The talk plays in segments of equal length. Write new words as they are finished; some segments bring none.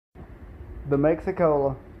the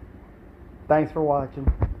Mexicola. Thanks for watching.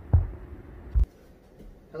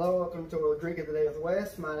 Hello, welcome to a drink of the day with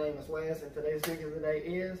Wes. My name is Wes, and today's drink of the day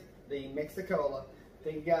is the Mexicola.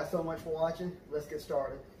 Thank you guys so much for watching. Let's get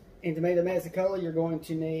started. And to make the Mexicola, you're going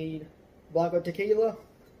to need blanco tequila,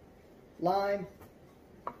 lime,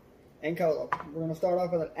 and cola. We're going to start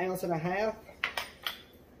off with 1.5 ounces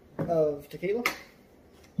of tequila.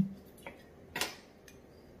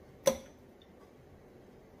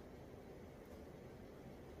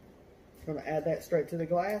 Going to add that straight to the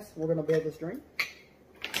glass. We're going to build this drink.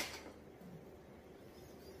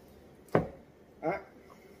 Alright,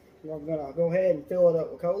 we're going to go ahead and fill it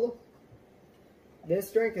up with cola. This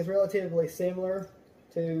drink is relatively similar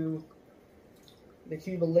to the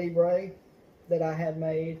Cuba Libre that I had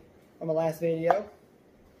made on my last video.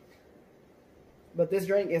 But this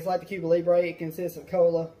drink is like the Cuba Libre. It consists of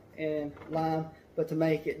cola and lime, but to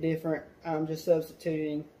make it different, I'm just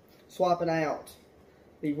swapping out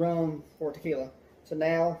the rum for tequila. So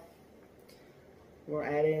now we're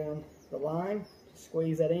going to add in the lime,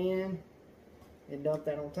 squeeze that in, and dump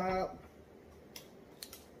that on top.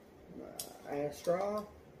 Add a straw,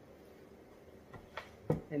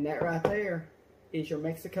 and that right there is your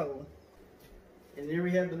Mexicola. And there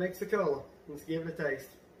we have the Mexicola. Let's give it a taste.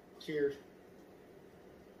 Cheers.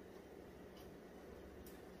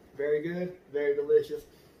 Very good, very delicious,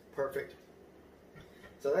 perfect.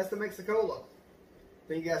 So that's the Mexicola.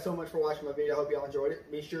 Thank you guys so much for watching my video. I hope y'all enjoyed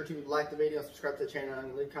it. Be sure to like the video, subscribe to the channel,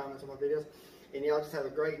 and leave comments on my videos. And y'all just have a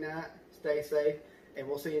great night. Stay safe, and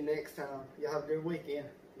we'll see you next time. Y'all have a good weekend.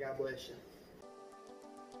 God bless you.